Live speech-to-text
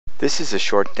This is a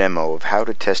short demo of how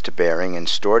to test a bearing and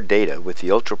store data with the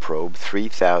Ultraprobe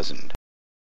 3000.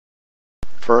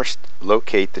 First,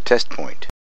 locate the test point.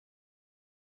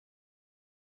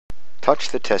 Touch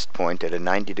the test point at a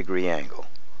 90-degree angle.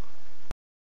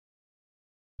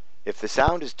 If the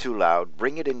sound is too loud,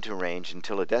 bring it into range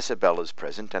until a decibel is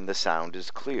present and the sound is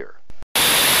clear.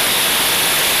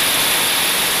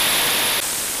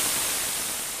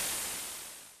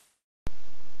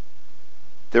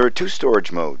 There are two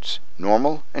storage modes,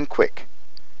 normal and quick.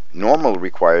 Normal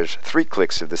requires 3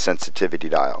 clicks of the sensitivity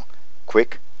dial.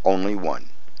 Quick, only 1.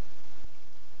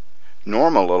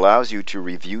 Normal allows you to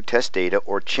review test data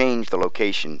or change the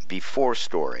location before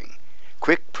storing.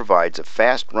 Quick provides a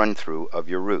fast run-through of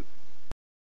your route.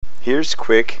 Here's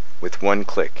quick with 1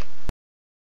 click.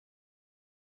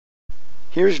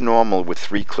 Here's normal with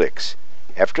 3 clicks.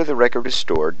 After the record is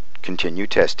stored, continue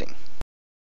testing.